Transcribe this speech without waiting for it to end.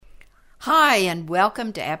Hi, and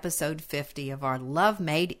welcome to episode 50 of our Love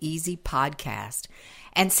Made Easy podcast.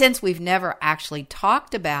 And since we've never actually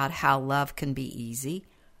talked about how love can be easy,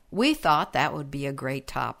 we thought that would be a great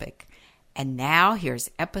topic. And now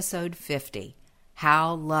here's episode 50,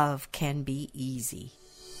 How Love Can Be Easy.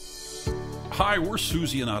 Hi, we're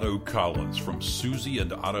Susie and Otto Collins from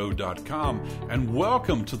susieandotto.com, and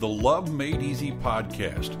welcome to the Love Made Easy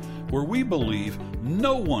podcast, where we believe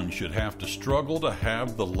no one should have to struggle to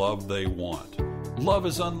have the love they want. Love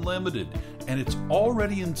is unlimited, and it's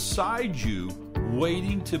already inside you,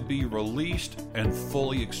 waiting to be released and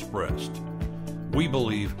fully expressed. We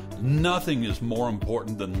believe nothing is more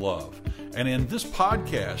important than love, and in this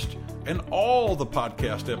podcast, and all the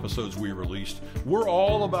podcast episodes we released, we're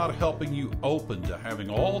all about helping you open to having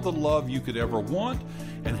all the love you could ever want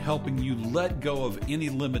and helping you let go of any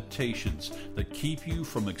limitations that keep you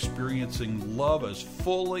from experiencing love as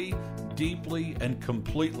fully, deeply, and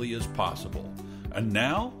completely as possible. And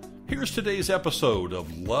now, here's today's episode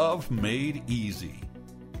of Love Made Easy.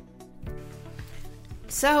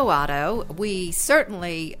 So, Otto, we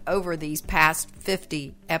certainly, over these past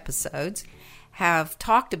 50 episodes, have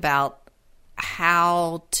talked about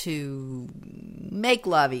how to make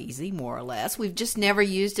love easy, more or less. We've just never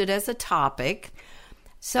used it as a topic.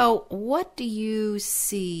 So what do you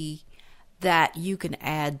see that you can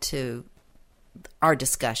add to our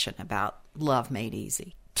discussion about Love Made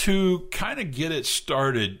Easy? To kind of get it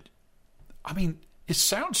started, I mean, it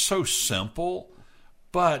sounds so simple,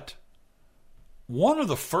 but one of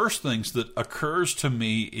the first things that occurs to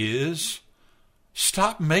me is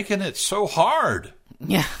stop making it so hard.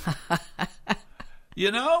 Yeah.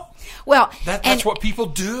 You know? Well, that's what people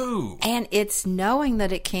do. And it's knowing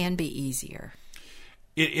that it can be easier.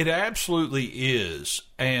 It absolutely is.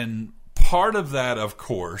 And part of that, of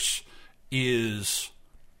course, is,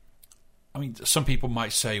 I mean, some people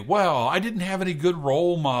might say, well, I didn't have any good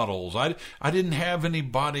role models. I didn't have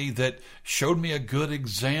anybody that showed me a good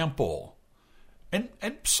example. And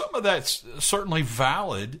some of that's certainly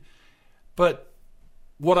valid, but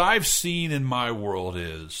what I've seen in my world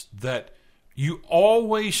is that you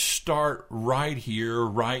always start right here,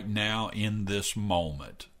 right now, in this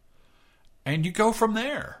moment. And you go from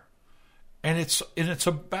there. And it's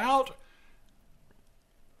about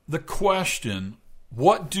the question,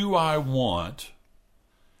 what do I want?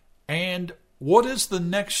 And what is the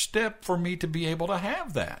next step for me to be able to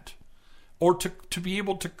have that? Or to be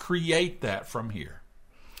able to create that from here?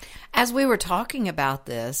 As we were talking about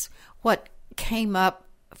this, what came up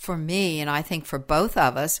for me, and I think for both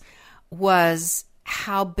of us, was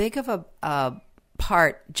how big of a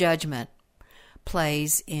part judgment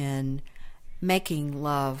plays in making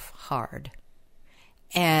love hard.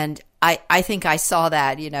 And I think I saw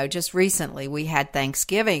that, just recently. We had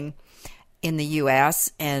Thanksgiving in the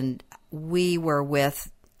U.S., and we were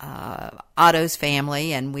with Otto's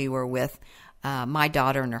family, and we were with my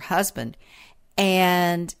daughter and her husband.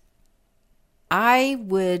 And I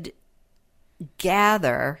would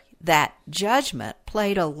gather that judgment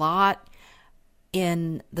played a lot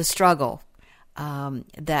in the struggle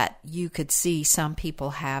that you could see some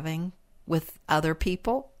people having with other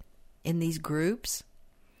people in these groups.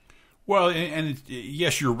 Well, and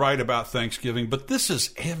yes, you're right about Thanksgiving, but this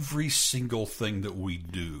is every single thing that we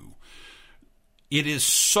do. It is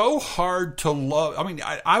so hard to love. I mean,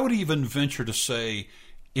 I would even venture to say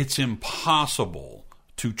it's impossible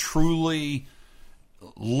to truly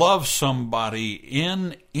love somebody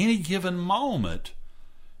in any given moment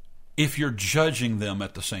if you're judging them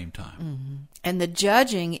at the same time. Mm-hmm. And the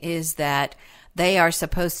judging is that they are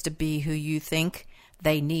supposed to be who you think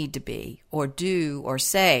they need to be, or do or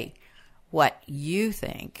say what you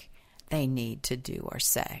think they need to do or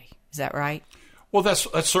say. Is that right? Well, that's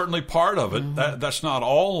certainly part of it. Mm-hmm. That's not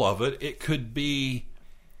all of it. It could be,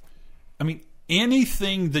 I mean,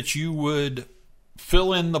 anything that you would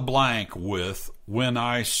fill in the blank with when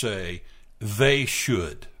I say they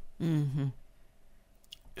should. Mm-hmm.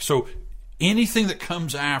 So anything that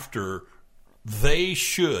comes after they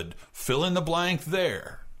should, fill in the blank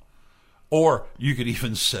there. Or you could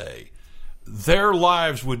even say their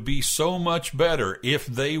lives would be so much better if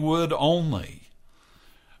they would only.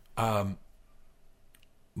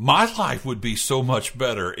 My life would be so much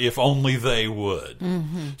better if only they would.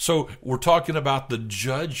 Mm-hmm. So we're talking about the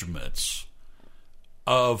judgments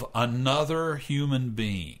of another human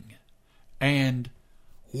being. And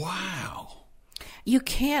wow. You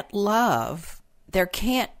can't love. There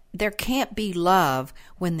can't be love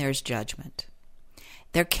when there's judgment.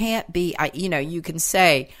 There can't be, you can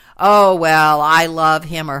say, oh, well, I love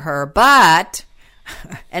him or her, but,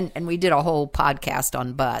 and we did a whole podcast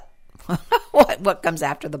on but what comes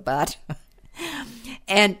after the but?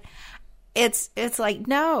 And it's like,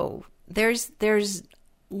 no, there's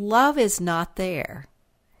love is not there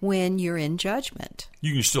when you're in judgment.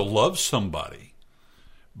 You can still love somebody,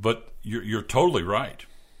 but you're totally right.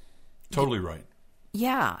 Totally right.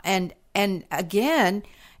 Yeah, and again,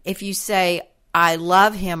 if you say I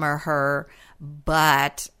love him or her,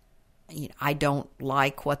 but I don't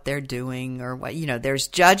like what they're doing or what, there's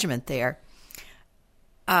judgment there.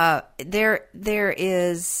 There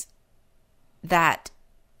is that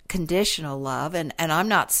conditional love, and I'm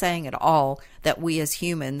not saying at all that we as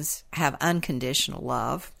humans have unconditional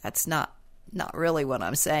love. That's not really what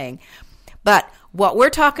I'm saying. But what we're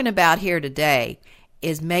talking about here today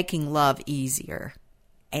is making love easier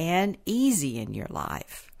and easy in your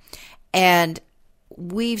life. And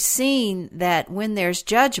we've seen that when there's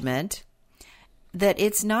judgment, that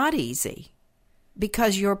it's not easy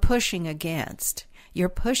because you're pushing against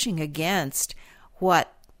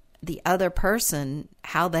what the other person,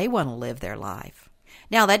 how they want to live their life.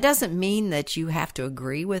 Now, that doesn't mean that you have to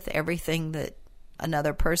agree with everything that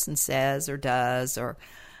another person says or does or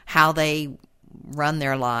how they run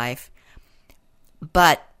their life.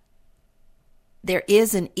 But there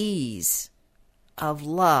is an ease of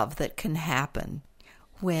love that can happen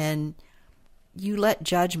when you let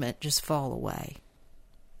judgment just fall away.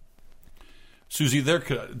 Susie, there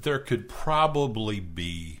could probably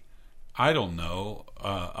be, I don't know,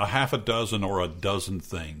 a half a dozen or a dozen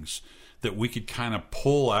things that we could kind of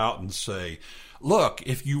pull out and say, look,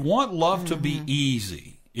 if you want love to be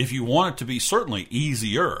easy, if you want it to be certainly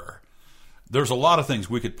easier, there's a lot of things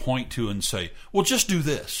we could point to and say, well, just do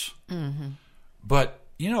this. Mm-hmm. But,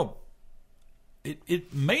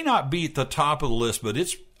 it may not be at the top of the list, but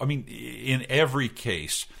in every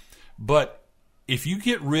case. But if you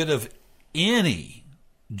get rid of any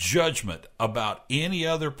judgment about any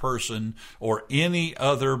other person or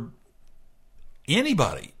anybody or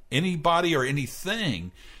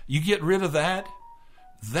anything, you get rid of that,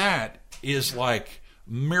 that is like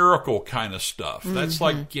miracle kind of stuff. Mm-hmm. That's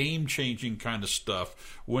like game-changing kind of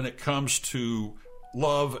stuff when it comes to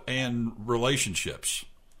love and relationships.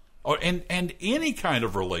 And any kind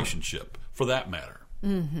of relationship, for that matter.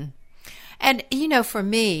 Mm-hmm. And, for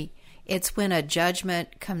me, it's when a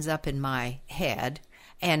judgment comes up in my head,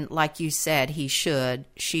 and like you said, she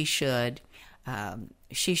should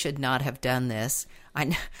not have done this.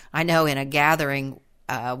 I know in a gathering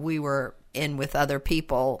we were in with other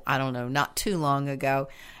people, I don't know, not too long ago,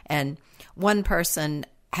 and one person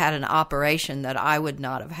had an operation that I would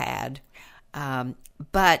not have had.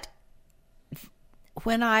 But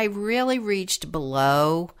when I really reached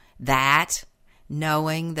below that,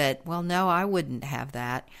 knowing that, well, no, I wouldn't have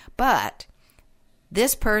that, but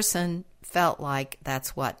this person felt like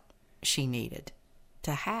that's what she needed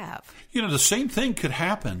to have. The same thing could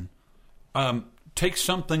happen. Take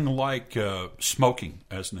something like smoking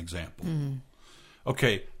as an example. Mm-hmm.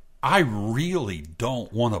 Okay, I really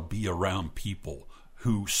don't want to be around people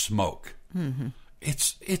who smoke. Mm-hmm.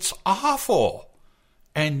 It's awful.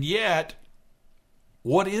 And yet,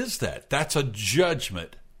 what is that? That's a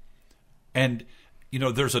judgment. And,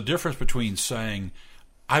 there's a difference between saying,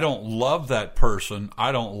 I don't love that person,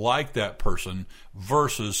 I don't like that person,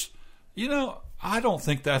 versus, I don't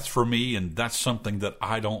think that's for me, and that's something that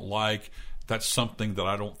I don't like, that's something that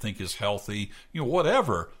I don't think is healthy,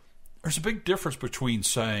 whatever. There's a big difference between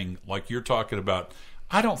saying, like you're talking about,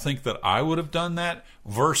 I don't think that I would have done that,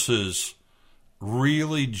 versus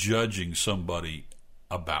really judging somebody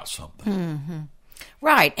about something. Mm-hmm.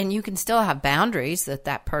 Right, and you can still have boundaries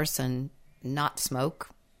that person not smoke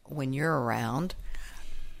when you're around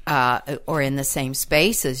or in the same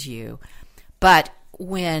space as you. But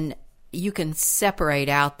when you can separate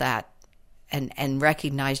out that and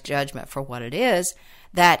recognize judgment for what it is,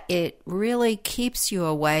 that it really keeps you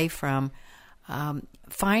away from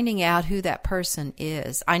finding out who that person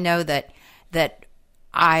is. I know that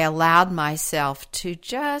I allowed myself to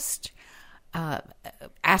just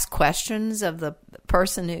ask questions of the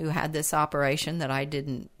person who had this operation that I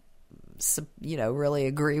didn't, really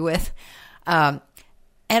agree with. And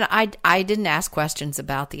I didn't ask questions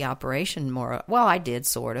about the operation more. Well, I did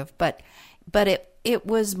sort of, but it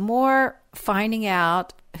was more finding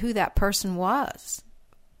out who that person was,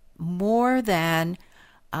 more than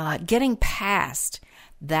getting past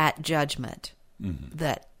that judgment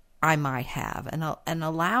that I might have, and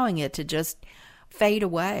allowing it to just fade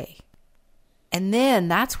away. And then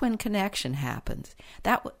that's when connection happens.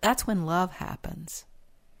 That's when love happens.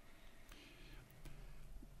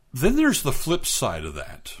 Then there's the flip side of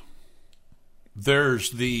that.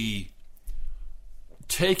 There's the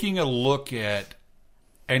taking a look at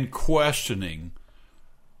and questioning,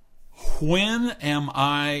 when am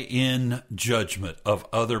I in judgment of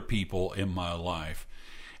other people in my life?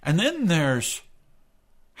 And then there's,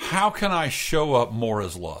 how can I show up more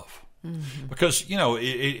as love? Mm-hmm. Because,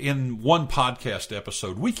 in one podcast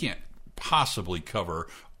episode, we can't possibly cover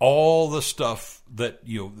all the stuff that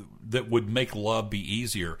would make love be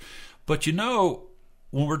easier. But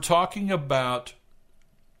when we're talking about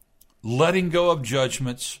letting go of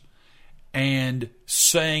judgments and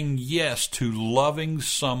saying yes to loving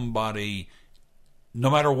somebody no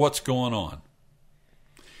matter what's going on,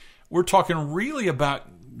 we're talking really about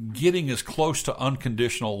getting as close to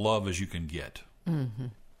unconditional love as you can get. Mm-hmm.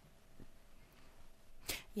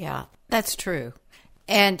 Yeah, that's true.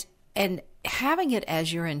 And having it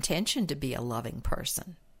as your intention to be a loving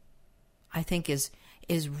person, I think is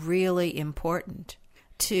really important,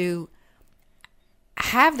 to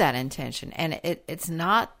have that intention. And it's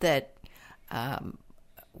not that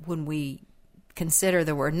when we consider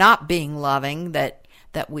that we're not being loving, that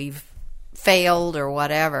we've failed or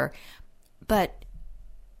whatever, but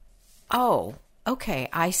okay,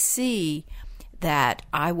 I see that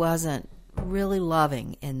I wasn't really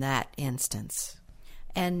loving in that instance.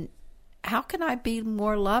 And how can I be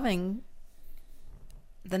more loving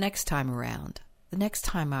the next time around, the next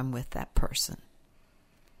time I'm with that person?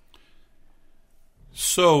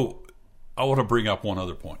 So I want to bring up one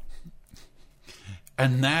other point.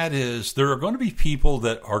 And that is, there are going to be people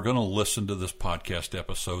that are going to listen to this podcast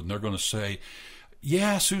episode and they're going to say,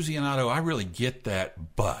 yeah, Susie and Otto, I really get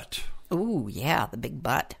that, but. Ooh, yeah, the big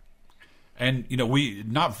but. And, we,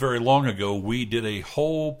 not very long ago, we did a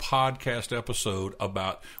whole podcast episode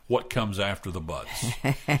about what comes after the buts.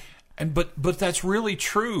 But that's really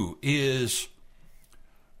true, is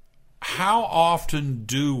how often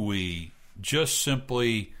do we just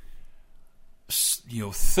simply,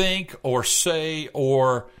 think or say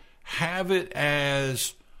or have it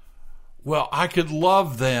as, well, I could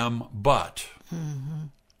love them, but. Mm-hmm.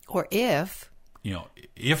 Or if.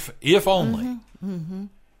 If only. Mm-hmm. Mm-hmm.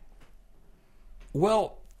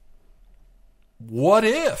 Well, what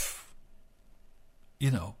if?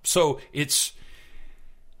 So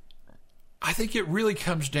I think it really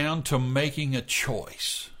comes down to making a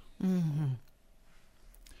choice. Mm-hmm.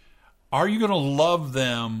 Are you going to love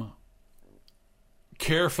them,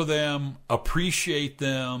 care for them, appreciate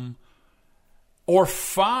them, or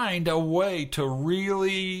find a way to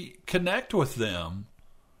really connect with them,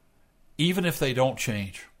 even if they don't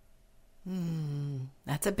change?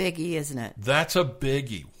 That's a biggie, isn't it? That's a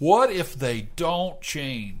biggie. What if they don't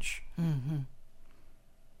change? Mm-hmm.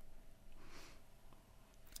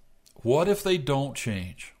 What if they don't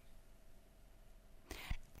change?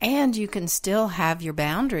 And you can still have your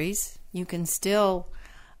boundaries. You can still,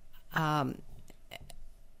 I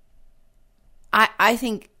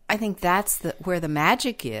think that's where the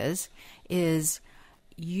magic is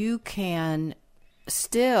you can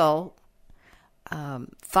still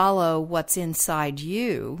follow what's inside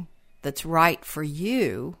you that's right for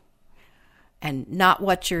you, and not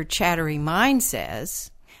what your chattery mind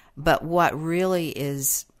says, but what really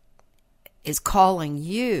is calling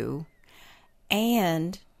you.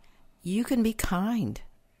 And you can be kind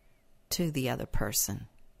to the other person,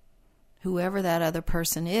 whoever that other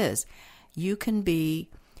person is. You can be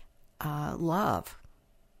love,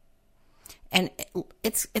 and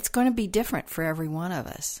it's going to be different for every one of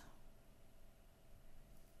us.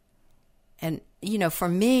 And, for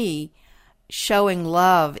me, showing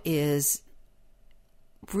love is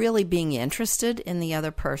really being interested in the other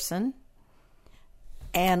person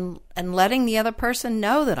and letting the other person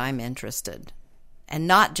know that I'm interested. And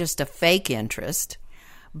not just a fake interest,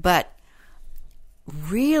 but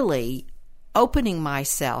really opening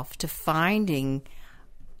myself to finding,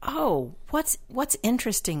 what's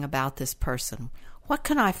interesting about this person? What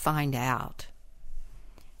can I find out?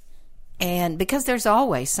 And because there's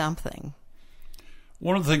always something.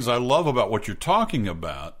 One of the things I love about what you're talking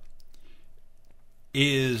about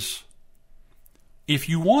is, if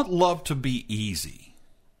you want love to be easy,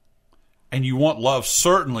 and you want love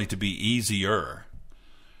certainly to be easier,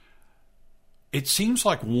 it seems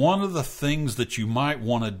like one of the things that you might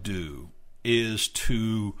want to do is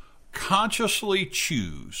to consciously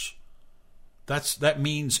choose, that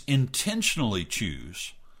means intentionally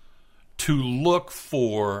choose, to look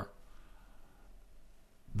for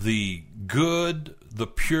the good, the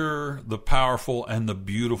pure, the powerful, and the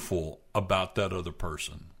beautiful about that other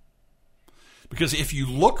person. Because if you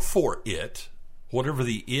look for it, whatever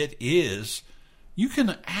the it is, you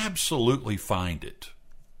can absolutely find it.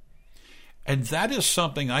 And that is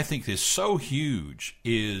something I think is so huge,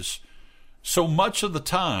 is so much of the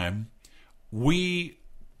time we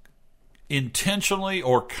intentionally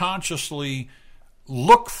or consciously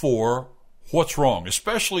look for what's wrong,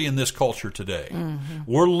 especially in this culture today.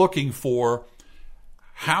 We're looking for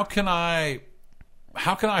how can I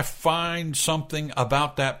find something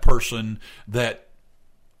about that person that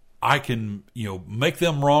I can, make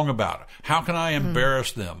them wrong about? How can I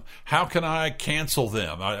embarrass them? How can I cancel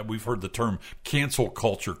them? We've heard the term cancel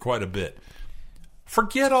culture quite a bit.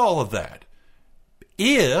 Forget all of that.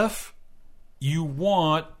 If you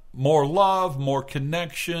want more love, more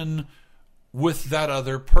connection with that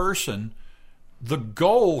other person, the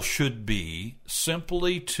goal should be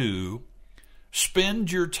simply to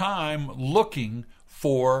spend your time looking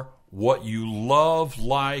for what you love,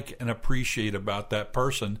 like, and appreciate about that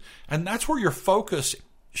person. And that's where your focus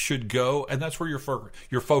should go, and that's where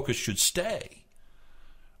your focus should stay.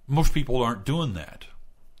 Most people aren't doing that.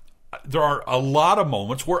 There are a lot of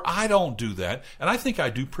moments where I don't do that, and I think I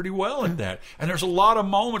do pretty well at that. And there's a lot of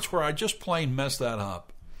moments where I just plain mess that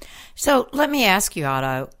up. So let me ask you,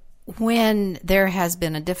 Otto, when there has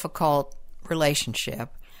been a difficult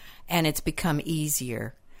relationship and it's become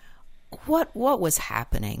easier, what was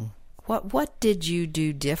happening? What did you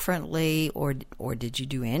do differently, or did you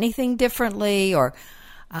do anything differently, or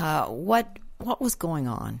what was going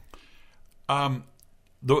on?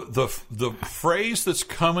 The phrase that's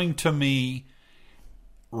coming to me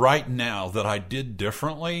right now that I did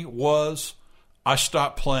differently was I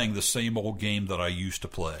stopped playing the same old game that I used to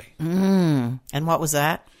play. And what was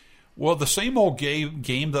that? Well, the same old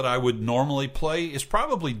game that I would normally play is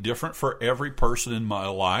probably different for every person in my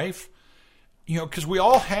life. Because we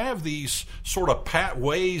all have these sort of pat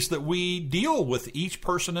ways that we deal with each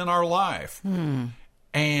person in our life.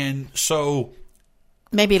 And so...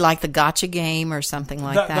 maybe like the gotcha game or something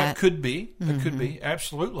like that. That could be. That could be,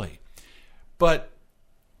 absolutely. But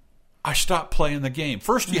I stopped playing the game.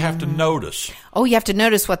 First, you have to notice. Oh, you have to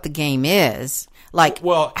notice what the game is. Like,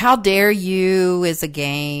 well, how dare you is a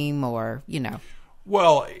game, or,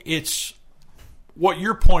 Well, it's... what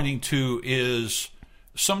you're pointing to is...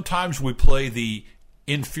 sometimes we play the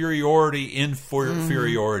inferiority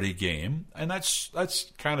game, and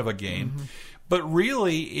that's kind of a game. But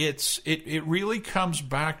really, it really comes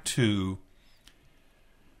back to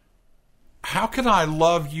how can I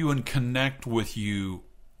love you and connect with you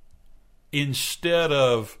instead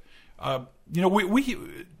of I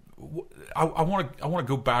want to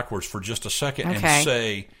go backwards for just a second and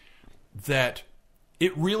say that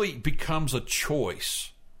it really becomes a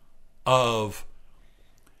choice of,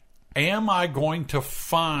 am I going to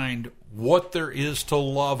find what there is to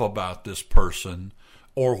love about this person,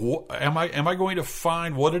 or am I going to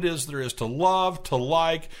find what it is there is to love, to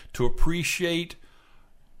like, to appreciate?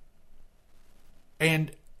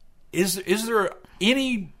 And is there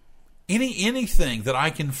anything that I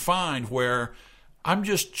can find where I'm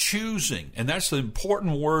just choosing, and that's the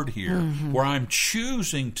important word here, where I'm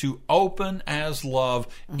choosing to open as love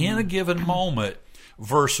in a given moment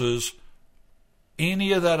versus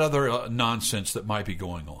any of that other nonsense that might be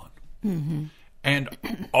going on. And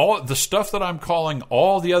all the stuff that I'm calling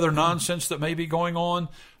all the other nonsense that may be going on,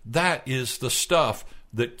 that is the stuff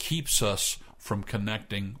that keeps us from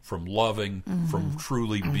connecting, from loving, from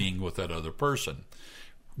truly being with that other person.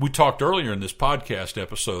 We talked earlier in this podcast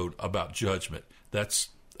episode about judgment. That's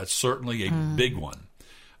certainly a big one.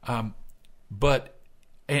 But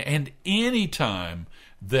any time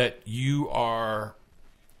that you are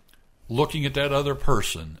looking at that other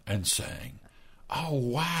person and saying, oh,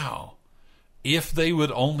 wow, if they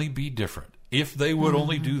would only be different, if they would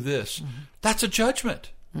only do this, that's a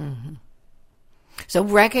judgment. So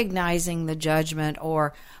recognizing the judgment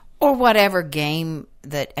or whatever game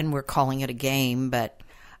that, and we're calling it a game, but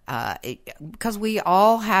because we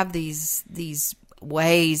all have these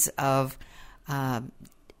ways of, I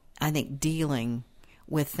think, dealing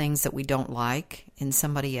with things that we don't like in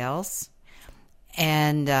somebody else.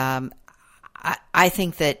 And I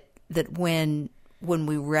think that when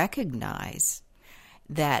we recognize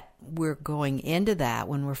that we're going into that,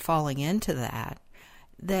 when we're falling into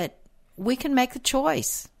that we can make the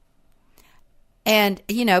choice. And,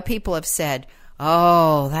 people have said,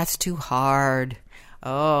 oh, that's too hard.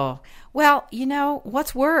 Oh, well,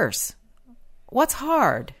 what's worse? What's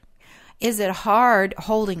hard? Is it hard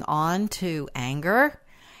holding on to anger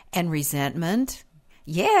and resentment?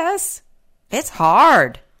 Yes, it's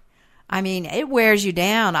hard. I mean, it wears you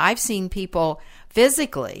down. I've seen people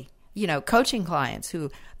physically, coaching clients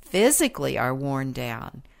who physically are worn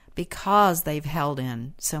down because they've held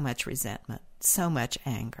in so much resentment, so much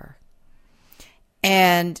anger.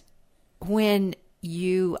 And when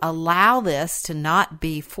you allow this to not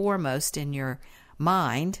be foremost in your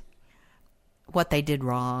mind, what they did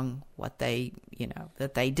wrong, what they,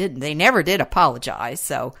 that they never did apologize.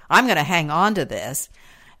 So I'm going to hang on to this,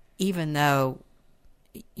 even though,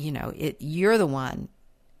 you're the one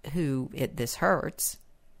who this hurts.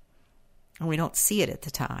 And we don't see it at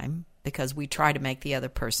the time because we try to make the other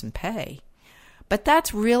person pay. But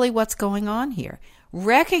that's really what's going on here.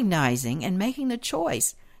 Recognizing and making the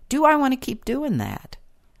choice. Do I want to keep doing that?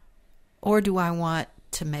 Or do I want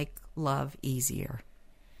to make love easier?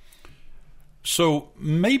 So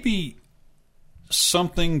maybe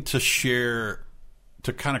something to share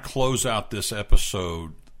to kind of close out this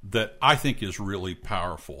episode that I think is really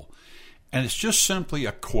powerful. And it's just simply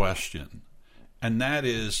a question. And that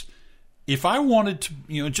is, if I wanted to,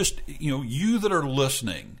 you that are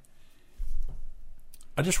listening,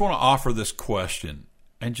 I just want to offer this question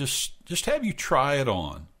and just have you try it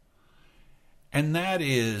on. And that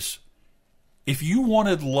is, if you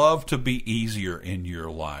wanted love to be easier in your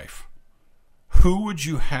life, who would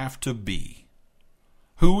you have to be?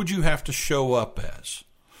 Who would you have to show up as?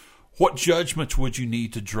 What judgments would you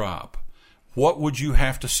need to drop? What would you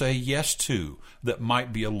have to say yes to that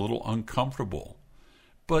might be a little uncomfortable?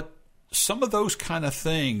 But some of those kind of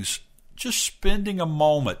things, just spending a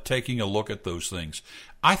moment taking a look at those things,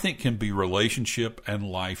 I think can be relationship and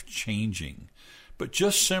life changing. But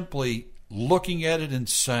just simply looking at it and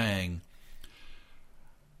saying,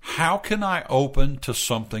 how can I open to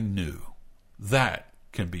something new? That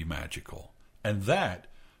can be magical. And that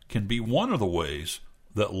can be one of the ways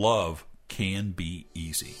that love can be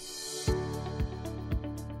easy.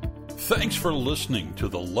 Thanks for listening to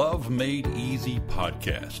the Love Made Easy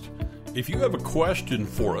podcast. If you have a question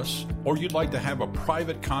for us, or you'd like to have a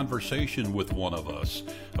private conversation with one of us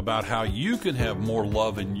about how you can have more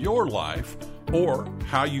love in your life, or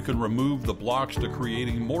how you can remove the blocks to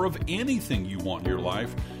creating more of anything you want in your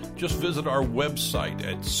life, just visit our website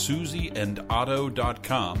at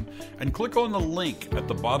susieandotto.com and click on the link at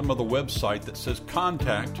the bottom of the website that says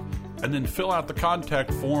Contact, and then fill out the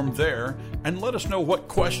contact form there and let us know what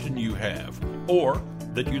question you have, or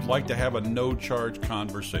that you'd like to have a no-charge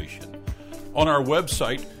conversation. On our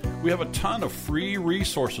website, we have a ton of free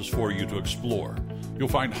resources for you to explore. You'll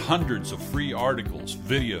find hundreds of free articles,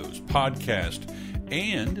 videos, podcasts,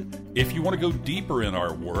 and if you want to go deeper in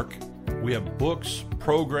our work, we have books,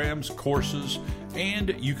 programs, courses,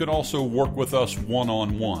 and you can also work with us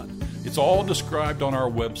one-on-one. It's all described on our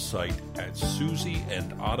website at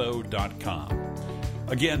susieandotto.com.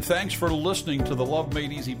 Again, thanks for listening to the Love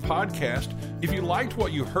Made Easy podcast. If you liked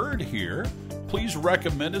what you heard here, please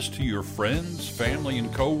recommend us to your friends, family,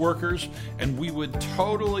 and coworkers, and we would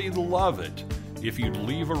totally love it if you'd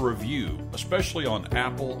leave a review, especially on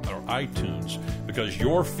Apple or iTunes, because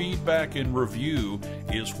your feedback and review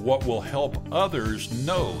is what will help others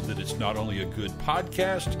know that it's not only a good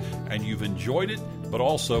podcast and you've enjoyed it, but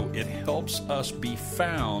also it helps us be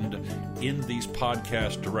found in these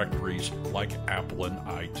podcast directories like Apple and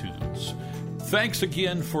iTunes. Thanks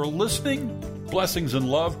again for listening. Blessings and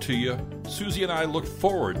love to you. Susie and I look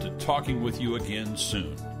forward to talking with you again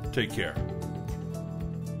soon. Take care.